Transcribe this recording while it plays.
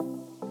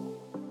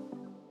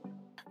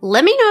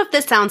Let me know if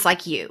this sounds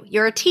like you.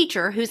 You're a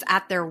teacher who's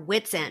at their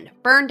wit's end,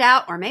 burned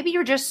out, or maybe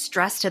you're just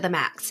stressed to the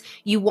max.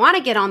 You want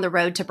to get on the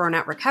road to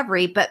burnout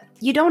recovery, but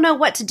you don't know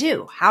what to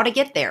do, how to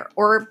get there,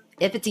 or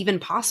if it's even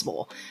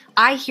possible.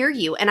 I hear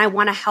you and I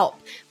want to help,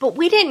 but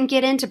we didn't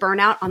get into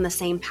burnout on the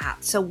same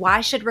path, so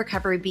why should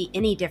recovery be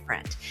any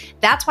different?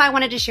 That's why I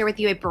wanted to share with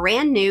you a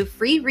brand new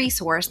free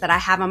resource that I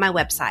have on my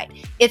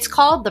website. It's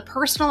called the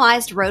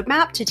Personalized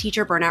Roadmap to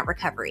Teacher Burnout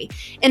Recovery.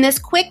 In this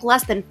quick,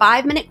 less than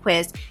 5-minute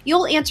quiz,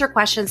 you'll answer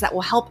questions that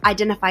will help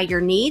identify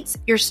your needs,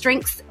 your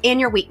strengths, and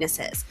your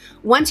weaknesses.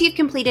 Once you've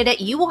completed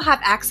it, you will have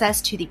access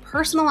to the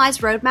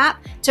personalized roadmap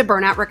to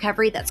burnout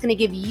recovery that's going to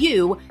give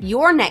you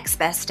your next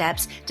best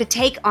steps to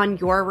take on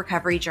your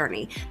recovery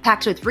journey,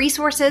 packed with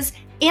resources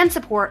and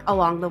support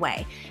along the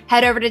way.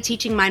 Head over to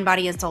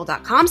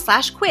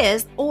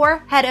teachingmindbodyandsoul.com/quiz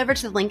or head over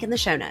to the link in the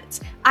show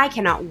notes. I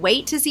cannot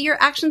wait to see your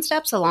action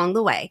steps along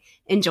the way.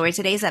 Enjoy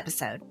today's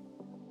episode.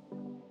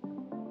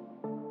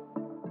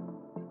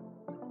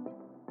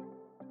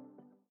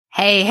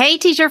 Hey,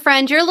 teacher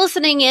friend, you're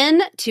listening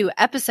in to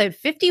episode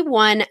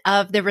 51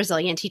 of the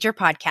Resilient Teacher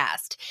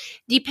Podcast.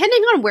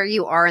 Depending on where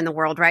you are in the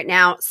world right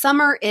now,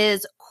 summer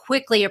is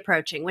quickly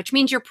approaching, which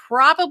means you're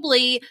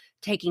probably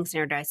taking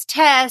standardized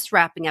tests,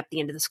 wrapping up the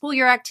end of the school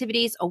year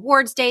activities,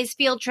 awards days,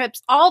 field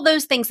trips, all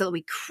those things that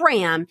we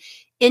cram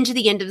into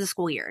the end of the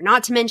school year.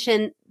 Not to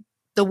mention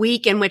the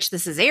week in which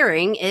this is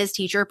airing is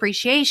Teacher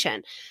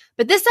Appreciation.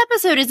 But this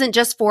episode isn't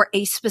just for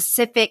a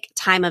specific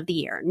time of the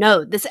year.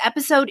 No, this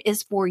episode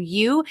is for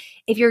you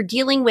if you're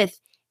dealing with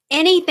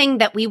anything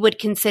that we would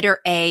consider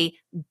a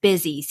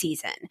busy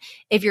season.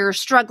 If you're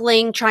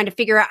struggling, trying to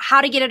figure out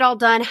how to get it all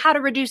done, how to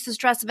reduce the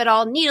stress of it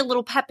all, need a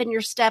little pep in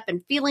your step,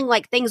 and feeling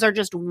like things are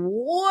just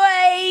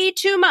way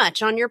too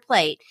much on your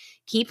plate,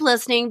 keep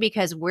listening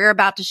because we're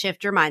about to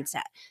shift your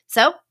mindset.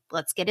 So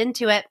let's get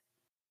into it.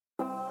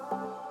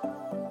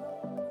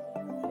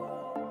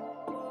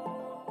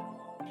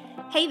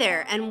 Hey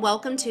there, and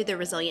welcome to the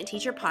Resilient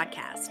Teacher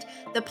Podcast,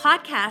 the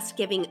podcast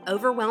giving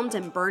overwhelmed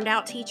and burned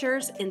out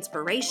teachers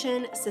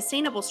inspiration,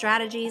 sustainable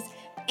strategies,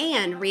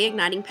 and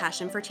reigniting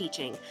passion for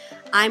teaching.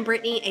 I'm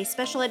Brittany, a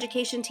special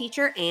education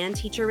teacher and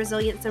teacher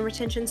resilience and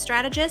retention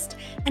strategist,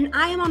 and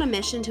I am on a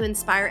mission to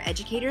inspire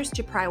educators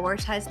to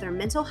prioritize their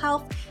mental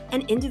health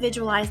and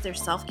individualize their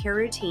self-care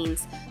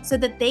routines so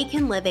that they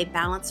can live a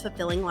balanced,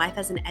 fulfilling life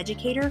as an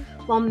educator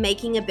while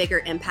making a bigger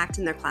impact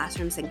in their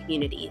classrooms and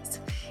communities.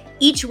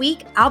 Each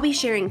week, I'll be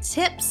sharing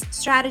tips,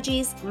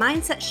 strategies,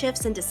 mindset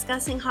shifts, and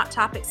discussing hot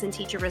topics in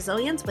teacher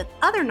resilience with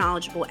other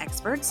knowledgeable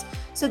experts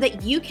so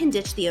that you can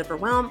ditch the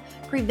overwhelm,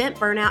 prevent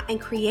burnout, and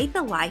create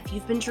the life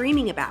you've been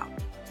dreaming about.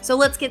 So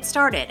let's get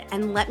started,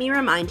 and let me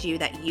remind you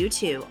that you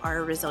too are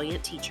a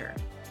resilient teacher.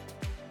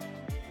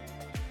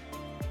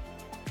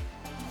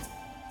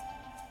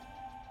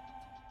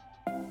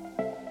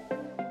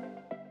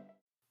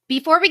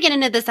 Before we get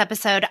into this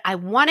episode, I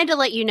wanted to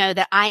let you know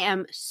that I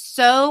am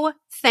so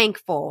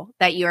thankful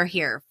that you're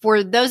here.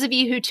 For those of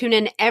you who tune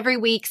in every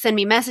week, send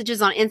me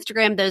messages on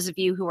Instagram, those of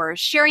you who are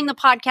sharing the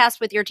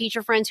podcast with your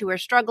teacher friends who are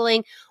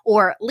struggling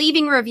or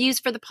leaving reviews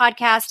for the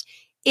podcast,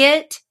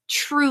 it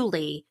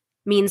truly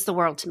means the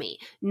world to me.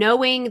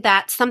 Knowing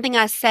that something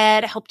I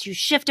said helped you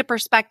shift a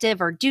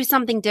perspective or do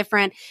something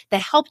different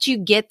that helped you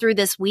get through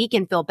this week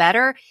and feel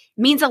better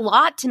means a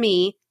lot to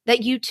me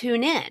that you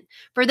tune in.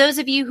 For those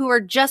of you who are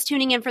just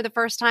tuning in for the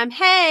first time,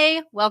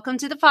 hey, welcome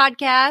to the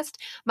podcast.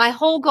 My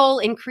whole goal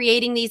in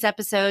creating these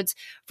episodes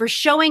for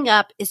showing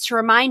up is to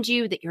remind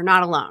you that you're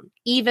not alone,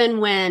 even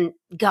when,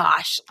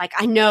 gosh, like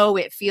I know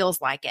it feels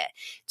like it,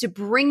 to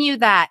bring you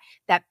that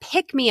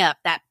pick me up,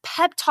 that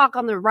pep talk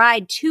on the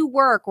ride to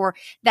work, or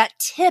that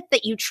tip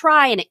that you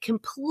try and it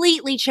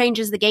completely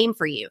changes the game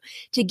for you,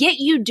 to get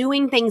you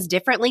doing things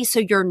differently so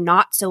you're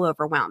not so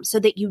overwhelmed, so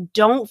that you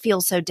don't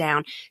feel so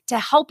down, to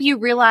help you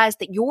realize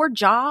that your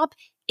job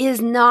is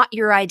not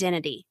your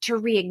identity, to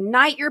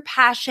reignite your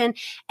passion,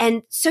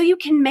 and so you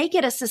can make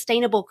it a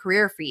sustainable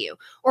career for you.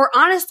 Or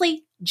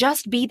honestly,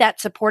 just be that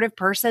supportive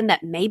person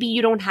that maybe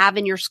you don't have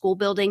in your school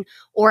building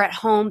or at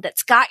home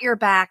that's got your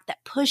back,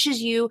 that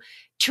pushes you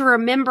to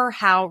remember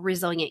how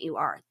resilient you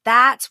are.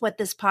 That's what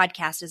this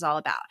podcast is all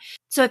about.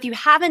 So if you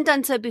haven't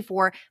done so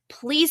before,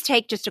 please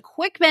take just a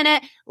quick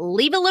minute,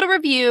 leave a little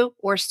review,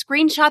 or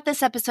screenshot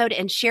this episode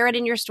and share it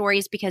in your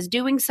stories, because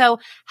doing so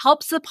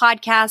helps the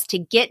podcast to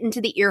get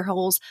into the ear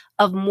holes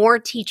of more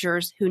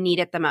teachers who need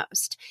it the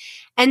most.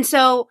 And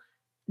so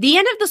the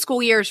end of the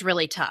school year is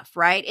really tough,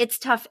 right? It's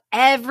tough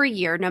every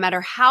year, no matter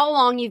how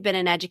long you've been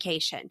in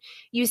education.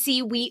 You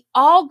see, we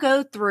all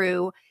go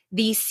through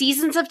these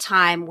seasons of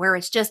time where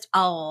it's just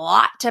a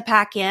lot to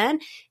pack in,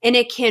 and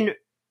it can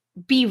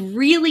be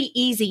really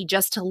easy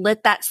just to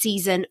let that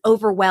season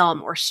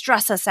overwhelm or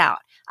stress us out.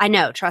 I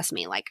know, trust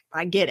me, like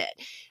I get it.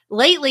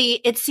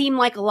 Lately, it seemed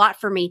like a lot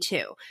for me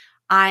too.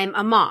 I'm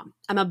a mom.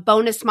 I'm a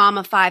bonus mom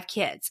of 5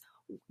 kids.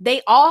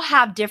 They all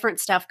have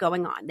different stuff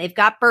going on. They've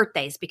got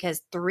birthdays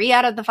because 3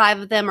 out of the 5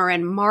 of them are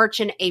in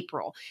March and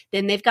April.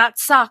 Then they've got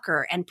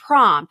soccer and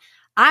prom.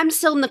 I'm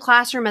still in the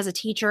classroom as a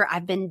teacher.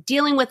 I've been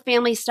dealing with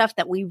family stuff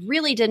that we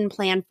really didn't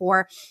plan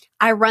for.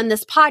 I run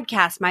this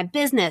podcast, my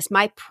business,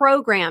 my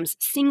programs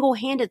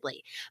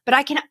single-handedly. But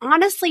I can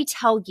honestly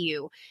tell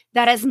you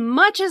that as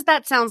much as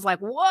that sounds like,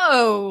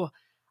 whoa,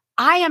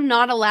 I am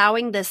not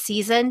allowing this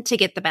season to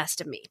get the best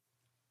of me.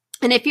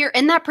 And if you're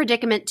in that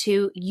predicament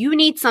too, you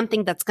need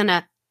something that's going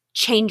to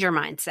change your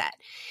mindset.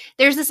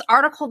 There's this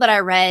article that I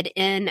read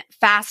in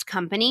Fast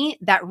Company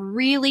that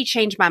really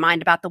changed my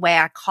mind about the way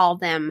I call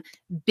them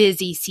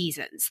busy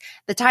seasons.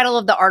 The title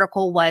of the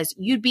article was,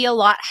 "You'd be a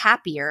lot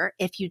happier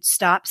if you'd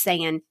stop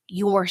saying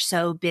you're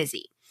so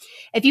busy."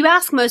 If you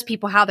ask most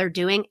people how they're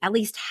doing, at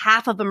least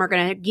half of them are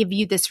going to give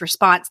you this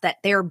response that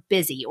they're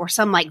busy or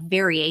some like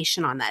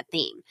variation on that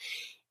theme.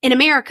 In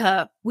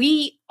America,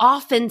 we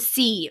often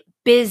see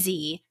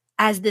busy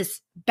as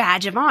this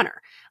badge of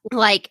honor.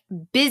 Like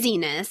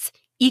busyness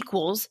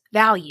equals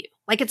value.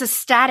 Like it's a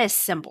status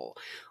symbol.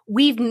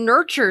 We've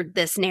nurtured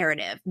this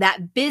narrative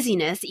that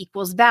busyness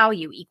equals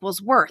value,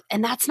 equals worth,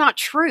 and that's not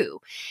true.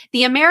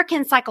 The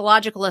American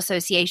Psychological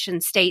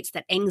Association states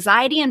that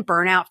anxiety and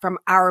burnout from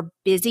our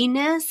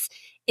busyness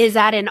is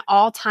at an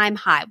all-time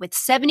high, with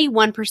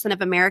 71%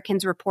 of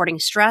Americans reporting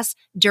stress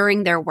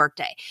during their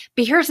workday.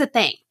 But here's the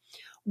thing.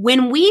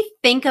 When we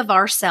think of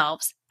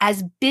ourselves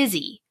as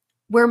busy,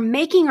 we're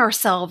making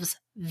ourselves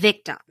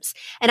victims.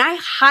 And I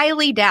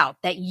highly doubt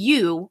that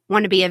you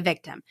want to be a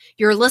victim.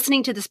 You're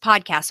listening to this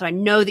podcast, so I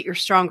know that you're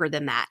stronger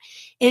than that.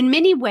 In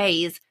many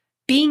ways,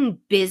 being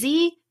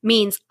busy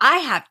means I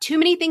have too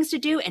many things to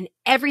do and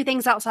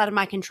everything's outside of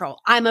my control.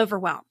 I'm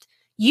overwhelmed.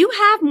 You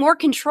have more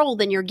control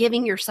than you're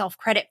giving yourself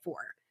credit for.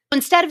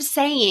 Instead of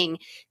saying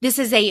this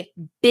is a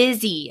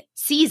busy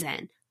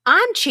season,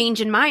 I'm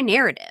changing my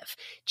narrative,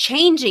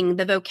 changing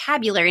the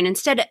vocabulary, and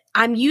instead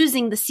I'm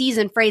using the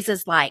season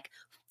phrases like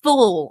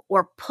full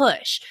or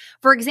push.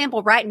 For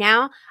example, right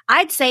now,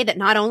 I'd say that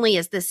not only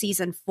is this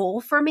season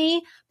full for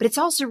me, but it's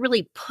also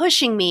really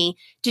pushing me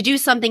to do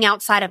something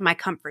outside of my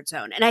comfort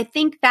zone. And I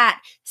think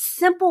that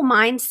simple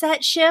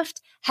mindset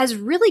shift has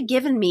really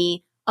given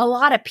me a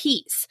lot of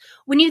peace.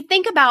 When you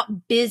think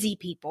about busy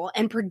people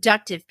and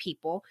productive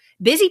people,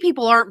 busy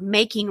people aren't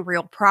making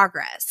real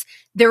progress.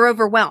 They're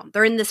overwhelmed.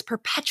 They're in this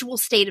perpetual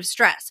state of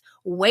stress.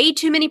 Way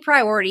too many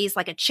priorities,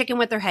 like a chicken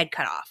with their head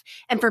cut off.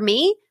 And for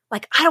me,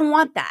 like, I don't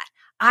want that.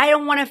 I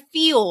don't want to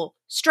feel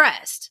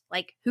stressed.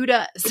 Like, who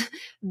does?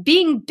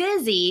 Being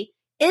busy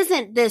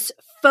isn't this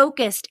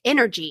focused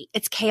energy.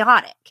 It's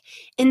chaotic.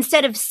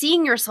 Instead of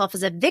seeing yourself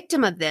as a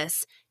victim of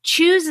this,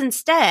 choose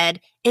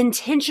instead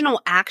intentional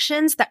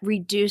actions that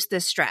reduce the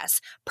stress.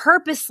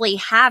 Purposely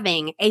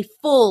having a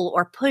full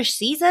or push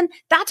season,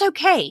 that's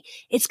okay.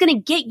 It's going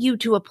to get you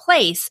to a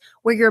place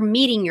where you're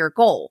meeting your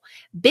goal.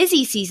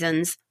 Busy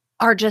seasons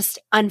are just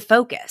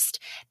unfocused.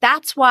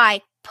 That's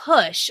why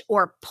push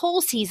or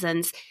pull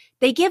seasons,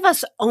 they give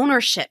us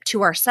ownership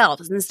to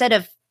ourselves. Instead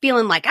of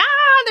feeling like,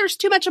 there's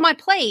too much on my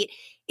plate,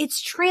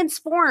 it's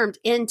transformed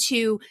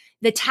into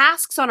the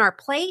tasks on our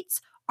plates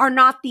are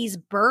not these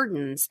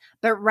burdens,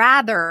 but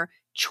rather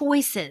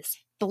choices,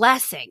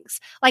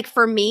 blessings. Like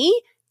for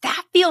me,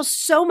 that feels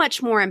so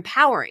much more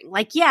empowering.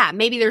 Like, yeah,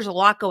 maybe there's a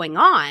lot going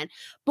on,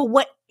 but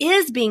what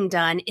is being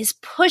done is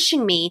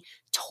pushing me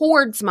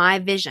towards my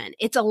vision.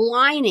 It's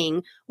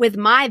aligning with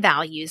my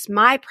values,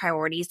 my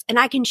priorities, and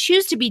I can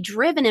choose to be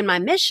driven in my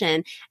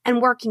mission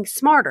and working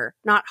smarter,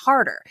 not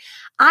harder.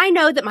 I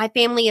know that my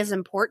family is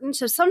important,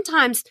 so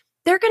sometimes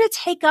they're going to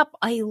take up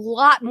a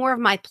lot more of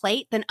my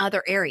plate than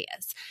other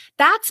areas.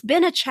 That's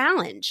been a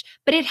challenge,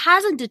 but it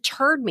hasn't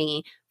deterred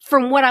me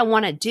from what I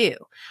want to do.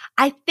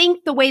 I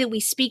think the way that we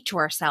speak to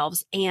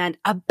ourselves and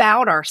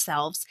about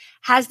ourselves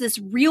has this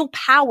real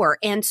power.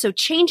 And so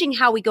changing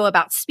how we go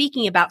about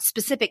speaking about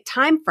specific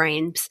time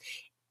frames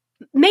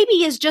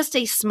maybe is just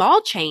a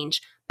small change,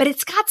 but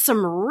it's got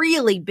some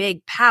really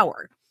big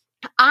power.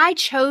 I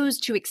chose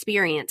to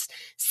experience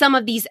some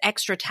of these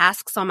extra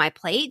tasks on my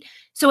plate.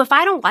 So if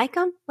I don't like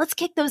them, let's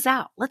kick those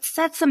out. Let's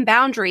set some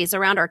boundaries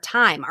around our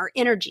time, our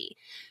energy.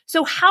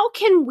 So how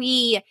can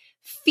we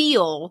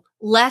feel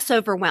less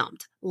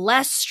overwhelmed,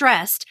 less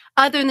stressed,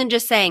 other than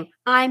just saying,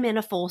 I'm in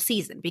a full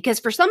season?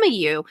 Because for some of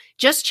you,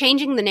 just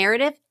changing the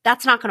narrative,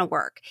 that's not going to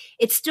work.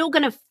 It's still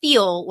going to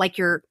feel like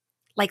you're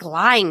like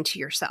lying to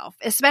yourself,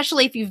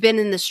 especially if you've been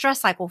in the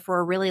stress cycle for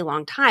a really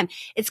long time.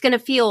 It's going to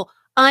feel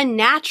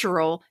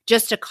unnatural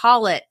just to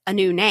call it a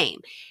new name.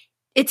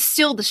 It's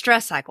still the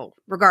stress cycle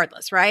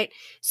regardless, right?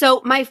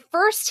 So my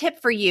first tip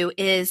for you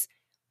is,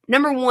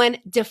 number one,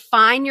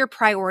 define your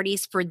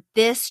priorities for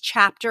this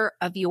chapter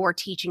of your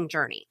teaching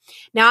journey.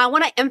 Now, I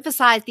want to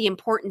emphasize the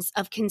importance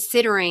of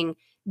considering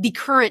the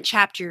current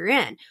chapter you're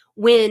in.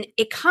 When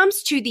it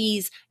comes to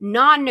these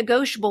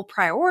non-negotiable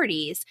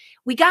priorities,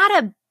 we got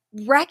to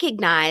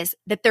recognize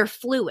that they're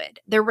fluid,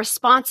 they're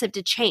responsive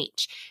to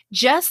change.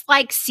 Just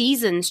like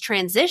seasons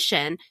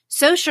transition,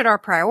 so should our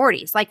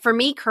priorities. Like for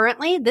me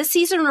currently, this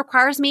season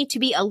requires me to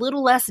be a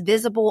little less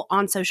visible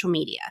on social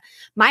media.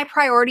 My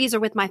priorities are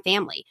with my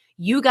family,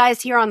 you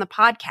guys here on the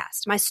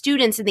podcast, my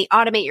students in the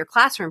Automate Your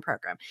Classroom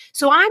program.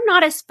 So I'm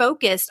not as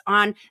focused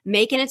on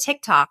making a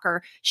TikTok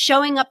or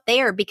showing up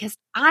there because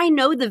I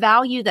know the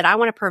value that I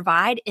want to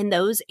provide in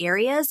those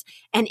areas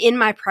and in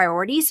my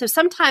priorities. So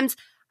sometimes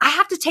I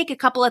have to take a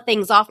couple of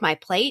things off my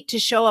plate to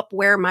show up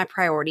where my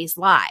priorities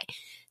lie.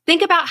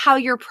 Think about how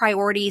your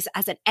priorities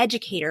as an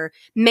educator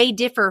may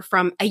differ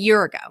from a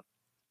year ago.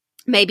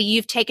 Maybe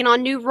you've taken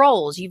on new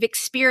roles, you've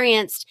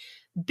experienced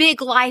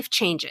big life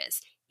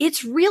changes.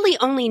 It's really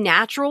only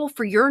natural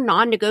for your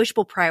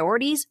non-negotiable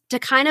priorities to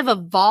kind of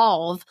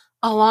evolve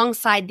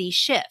alongside these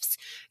shifts.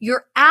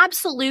 Your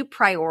absolute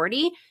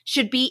priority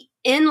should be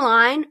in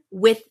line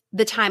with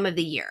the time of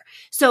the year.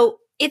 So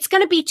it's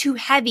going to be too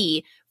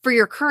heavy for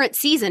your current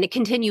season to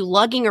continue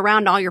lugging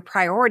around all your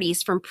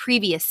priorities from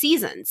previous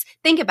seasons.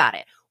 Think about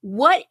it.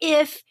 What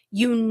if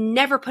you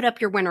never put up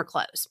your winter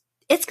clothes?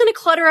 It's going to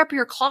clutter up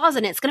your closet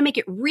and it's going to make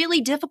it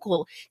really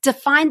difficult to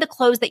find the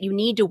clothes that you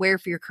need to wear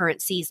for your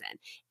current season.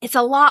 It's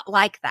a lot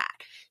like that.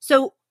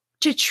 So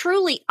to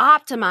truly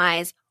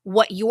optimize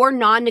what your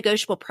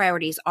non-negotiable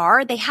priorities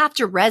are, they have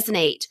to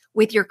resonate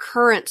with your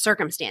current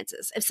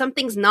circumstances. If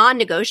something's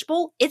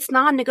non-negotiable, it's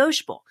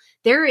non-negotiable.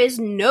 There is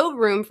no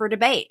room for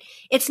debate.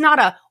 It's not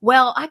a,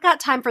 well, I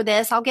got time for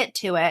this, I'll get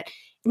to it.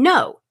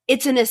 No,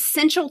 it's an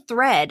essential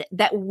thread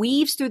that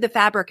weaves through the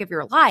fabric of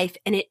your life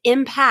and it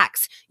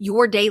impacts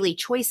your daily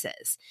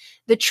choices.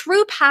 The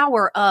true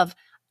power of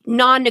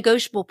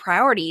non-negotiable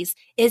priorities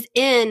is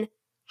in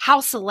how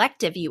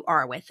selective you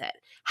are with it.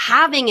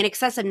 Having an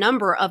excessive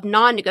number of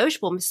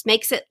non-negotiables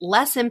makes it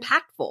less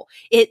impactful.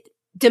 It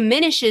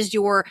diminishes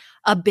your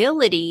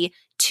ability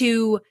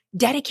to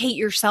dedicate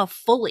yourself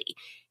fully.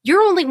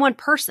 You're only one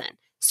person.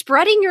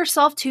 Spreading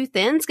yourself too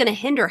thin is going to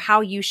hinder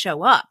how you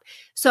show up.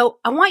 So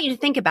I want you to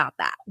think about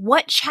that.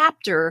 What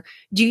chapter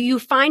do you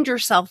find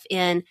yourself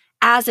in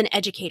as an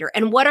educator?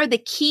 And what are the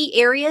key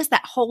areas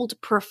that hold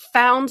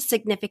profound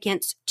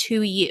significance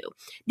to you?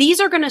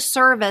 These are going to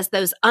serve as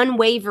those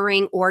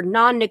unwavering or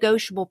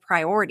non-negotiable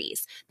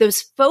priorities,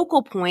 those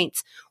focal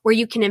points where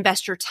you can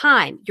invest your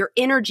time, your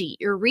energy,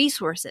 your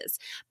resources.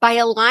 By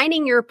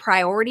aligning your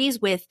priorities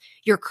with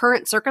your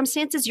current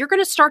circumstances, you're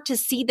going to start to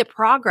see the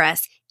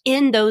progress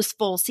in those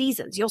full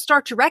seasons. You'll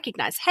start to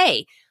recognize,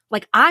 hey,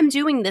 like I'm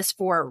doing this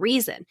for a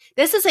reason.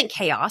 This isn't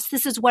chaos.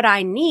 This is what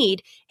I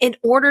need in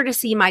order to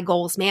see my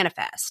goals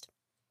manifest.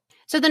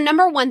 So the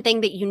number one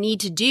thing that you need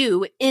to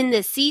do in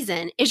this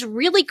season is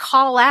really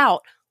call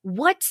out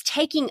what's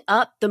taking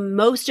up the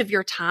most of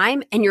your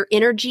time and your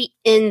energy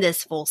in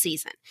this full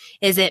season.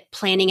 Is it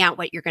planning out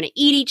what you're going to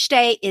eat each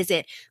day? Is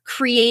it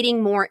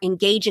creating more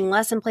engaging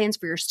lesson plans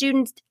for your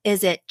students?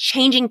 Is it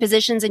changing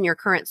positions in your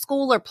current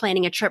school or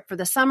planning a trip for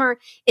the summer?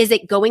 Is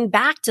it going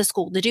back to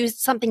school to do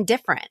something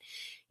different?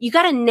 You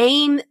got to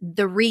name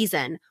the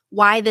reason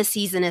why the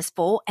season is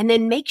full and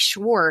then make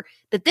sure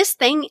that this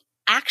thing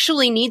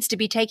actually needs to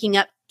be taking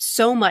up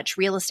so much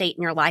real estate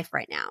in your life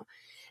right now.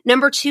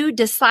 Number two,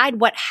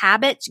 decide what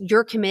habits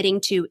you're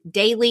committing to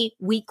daily,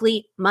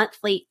 weekly,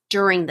 monthly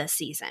during this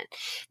season.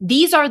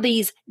 These are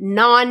these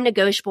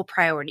non-negotiable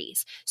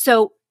priorities.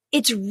 So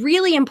it's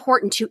really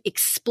important to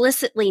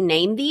explicitly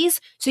name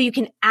these so you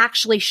can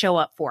actually show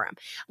up for them.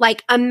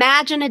 Like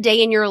imagine a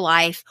day in your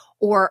life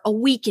or a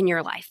week in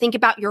your life. Think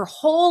about your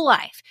whole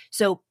life.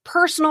 So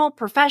personal,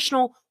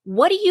 professional,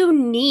 what do you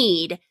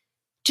need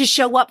to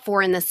show up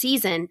for in the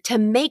season to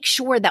make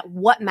sure that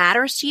what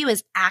matters to you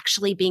is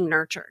actually being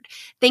nurtured?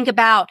 Think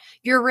about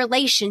your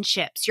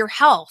relationships, your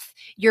health,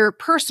 your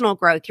personal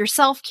growth, your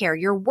self-care,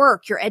 your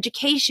work, your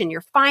education,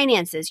 your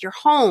finances, your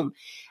home.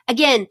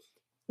 Again,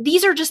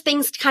 these are just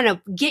things to kind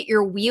of get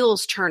your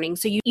wheels turning.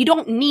 So you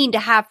don't need to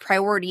have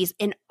priorities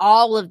in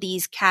all of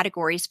these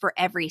categories for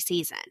every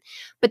season.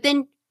 But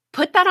then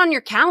put that on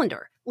your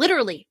calendar.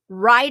 Literally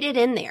write it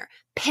in there.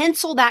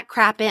 Pencil that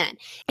crap in.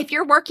 If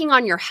you're working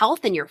on your health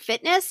and your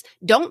fitness,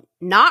 don't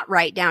not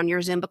write down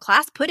your Zumba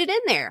class. Put it in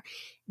there.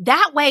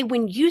 That way,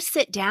 when you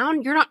sit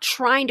down, you're not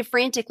trying to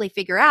frantically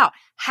figure out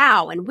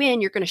how and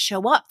when you're going to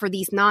show up for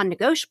these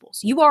non-negotiables.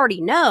 You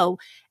already know,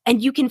 and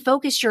you can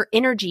focus your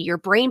energy, your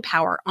brain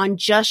power on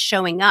just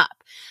showing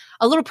up.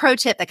 A little pro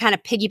tip that kind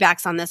of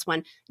piggybacks on this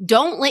one.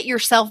 Don't let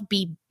yourself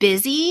be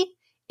busy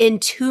in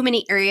too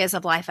many areas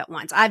of life at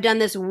once. I've done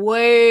this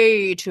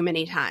way too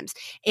many times.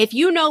 If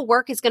you know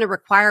work is going to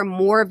require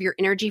more of your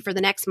energy for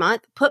the next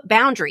month, put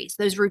boundaries,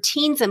 those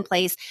routines in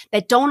place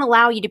that don't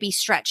allow you to be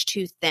stretched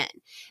too thin.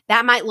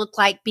 That might look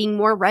like being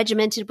more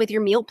regimented with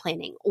your meal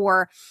planning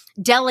or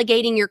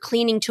delegating your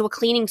cleaning to a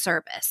cleaning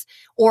service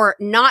or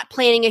not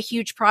planning a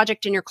huge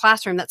project in your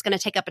classroom that's going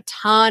to take up a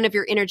ton of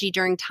your energy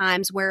during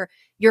times where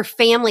your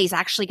family is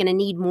actually going to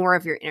need more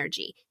of your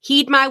energy.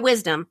 Heed my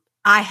wisdom.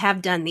 I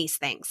have done these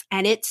things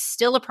and it's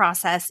still a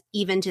process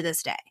even to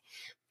this day.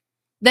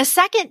 The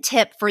second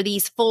tip for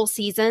these full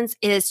seasons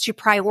is to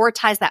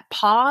prioritize that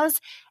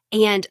pause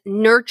and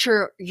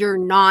nurture your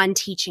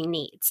non-teaching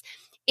needs.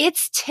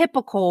 It's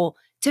typical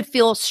to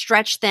feel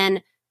stretched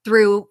thin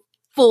through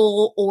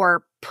full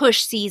or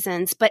push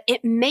seasons, but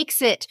it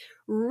makes it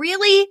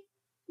really,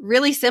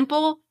 really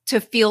simple to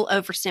feel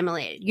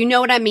overstimulated. You know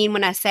what I mean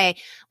when I say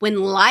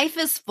when life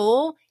is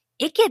full,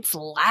 it gets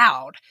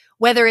loud.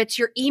 Whether it's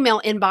your email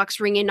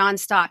inbox ringing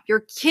nonstop, your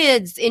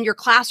kids in your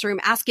classroom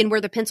asking where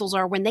the pencils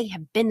are when they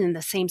have been in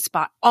the same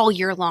spot all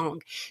year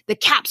long, the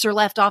caps are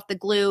left off the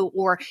glue,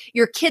 or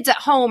your kids at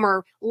home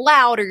are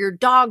loud, or your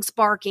dog's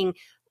barking,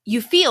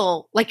 you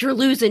feel like you're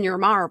losing your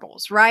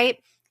marbles, right?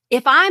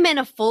 If I'm in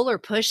a full or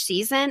push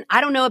season, I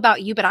don't know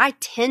about you, but I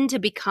tend to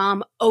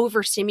become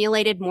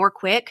overstimulated more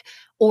quick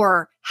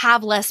or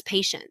have less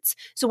patience.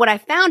 So what I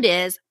found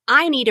is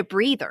I need a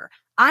breather.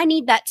 I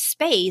need that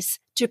space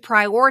to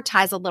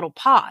prioritize a little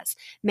pause.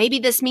 Maybe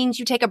this means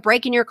you take a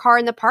break in your car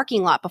in the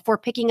parking lot before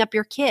picking up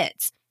your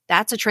kids.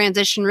 That's a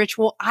transition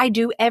ritual I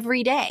do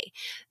every day.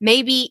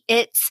 Maybe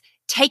it's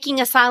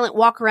taking a silent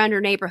walk around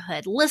your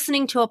neighborhood,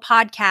 listening to a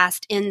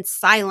podcast in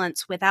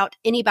silence without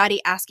anybody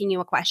asking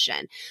you a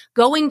question,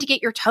 going to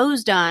get your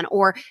toes done,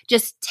 or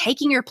just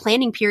taking your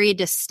planning period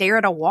to stare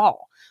at a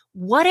wall.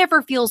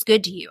 Whatever feels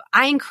good to you.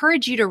 I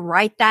encourage you to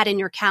write that in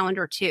your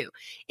calendar too.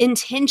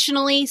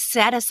 Intentionally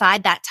set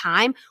aside that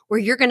time where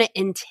you're going to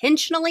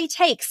intentionally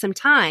take some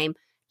time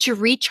to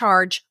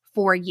recharge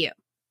for you.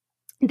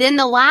 Then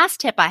the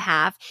last tip I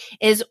have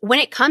is when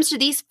it comes to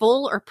these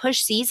full or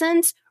push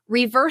seasons,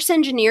 reverse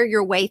engineer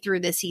your way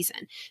through the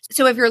season.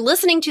 So if you're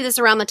listening to this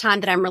around the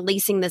time that I'm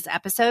releasing this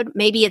episode,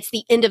 maybe it's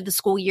the end of the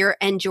school year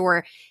and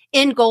your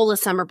end goal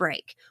is summer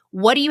break.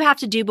 What do you have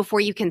to do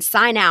before you can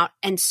sign out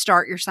and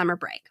start your summer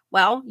break?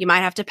 Well, you might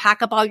have to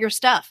pack up all your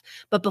stuff.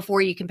 But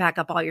before you can pack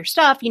up all your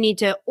stuff, you need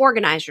to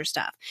organize your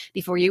stuff.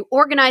 Before you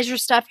organize your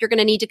stuff, you're going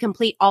to need to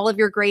complete all of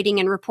your grading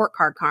and report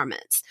card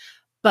comments.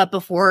 But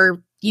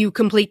before you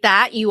complete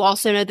that, you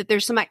also know that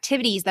there's some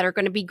activities that are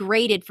going to be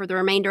graded for the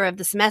remainder of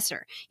the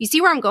semester. You see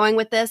where I'm going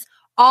with this?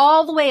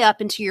 All the way up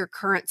into your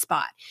current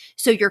spot.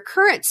 So your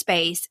current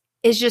space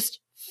is just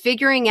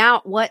figuring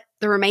out what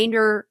the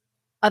remainder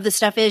of the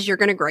stuff is you're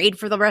going to grade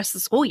for the rest of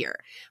the school year.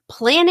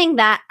 Planning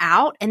that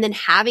out and then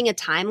having a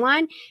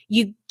timeline,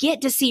 you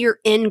get to see your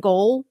end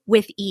goal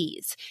with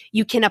ease.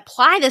 You can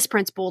apply this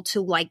principle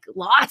to like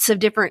lots of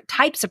different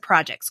types of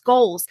projects,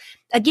 goals.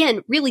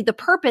 Again, really the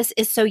purpose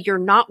is so you're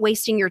not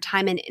wasting your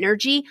time and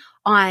energy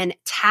on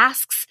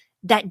tasks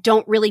that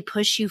don't really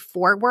push you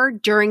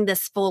forward during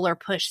this full or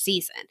push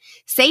season.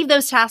 Save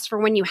those tasks for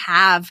when you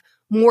have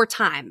more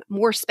time,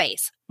 more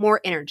space,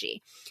 more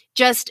energy.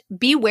 Just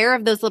be aware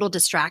of those little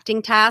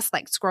distracting tasks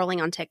like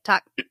scrolling on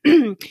TikTok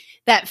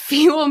that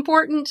feel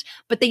important,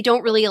 but they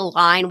don't really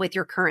align with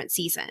your current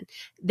season.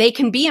 They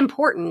can be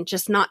important,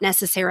 just not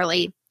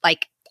necessarily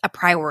like a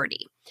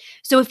priority.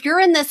 So if you're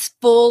in this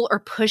full or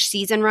push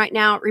season right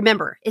now,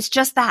 remember, it's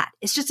just that.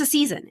 It's just a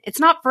season. It's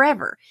not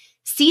forever.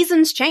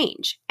 Seasons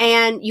change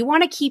and you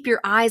want to keep your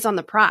eyes on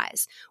the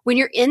prize. When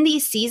you're in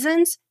these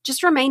seasons,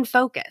 just remain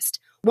focused.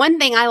 One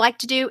thing I like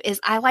to do is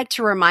I like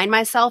to remind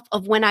myself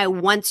of when I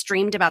once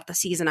dreamed about the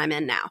season I'm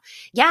in now.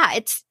 Yeah,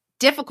 it's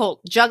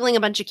difficult juggling a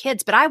bunch of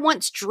kids, but I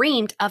once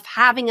dreamed of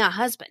having a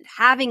husband,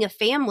 having a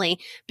family,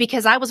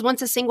 because I was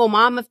once a single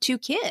mom of 2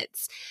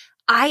 kids.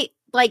 I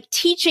like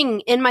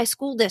teaching in my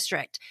school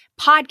district,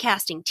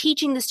 podcasting,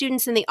 teaching the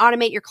students in the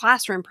Automate Your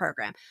Classroom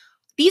program.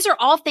 These are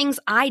all things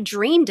I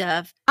dreamed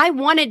of. I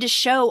wanted to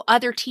show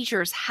other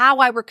teachers how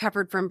I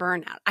recovered from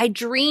burnout. I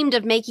dreamed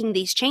of making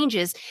these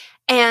changes,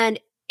 and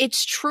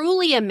it's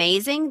truly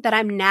amazing that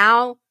I'm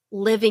now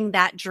living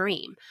that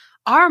dream.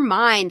 Our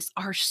minds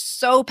are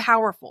so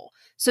powerful.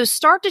 So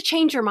start to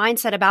change your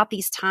mindset about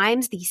these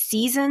times, these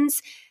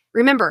seasons.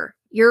 Remember,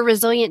 you're a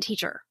resilient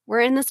teacher.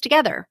 We're in this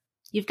together.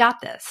 You've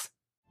got this.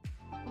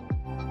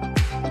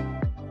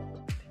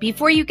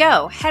 Before you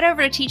go, head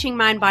over to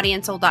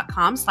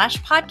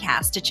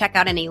teachingmindbodyandsoul.com/podcast to check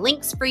out any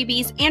links,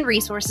 freebies, and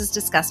resources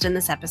discussed in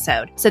this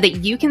episode so that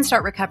you can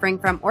start recovering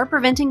from or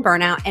preventing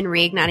burnout and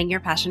reigniting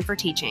your passion for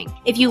teaching.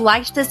 If you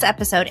liked this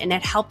episode and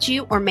it helped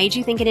you or made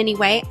you think in any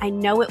way, I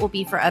know it will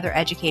be for other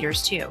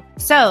educators too.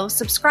 So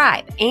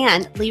subscribe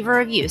and leave a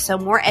review so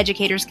more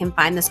educators can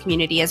find this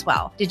community as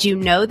well. Did you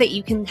know that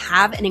you can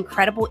have an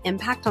incredible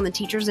impact on the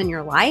teachers in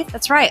your life?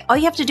 That's right. All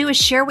you have to do is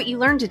share what you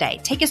learned today.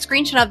 Take a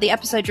screenshot of the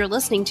episode you're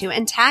listening to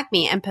and tag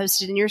me and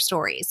post it in your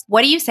stories.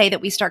 What do you say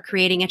that we start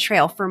creating a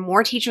trail for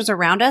more teachers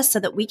around us so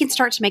that we can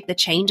start to make the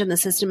change in the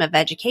system of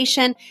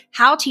education,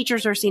 how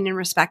teachers are seen and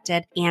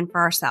respected, and for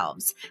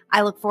ourselves?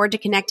 I look forward to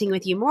connecting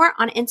with you more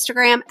on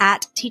Instagram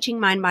at Teaching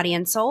Mind, Body,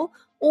 and Soul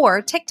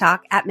or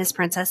TikTok at Miss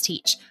Princess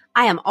Teach.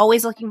 I am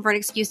always looking for an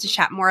excuse to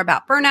chat more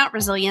about burnout,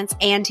 resilience,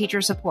 and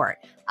teacher support.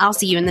 I'll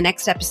see you in the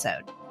next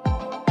episode.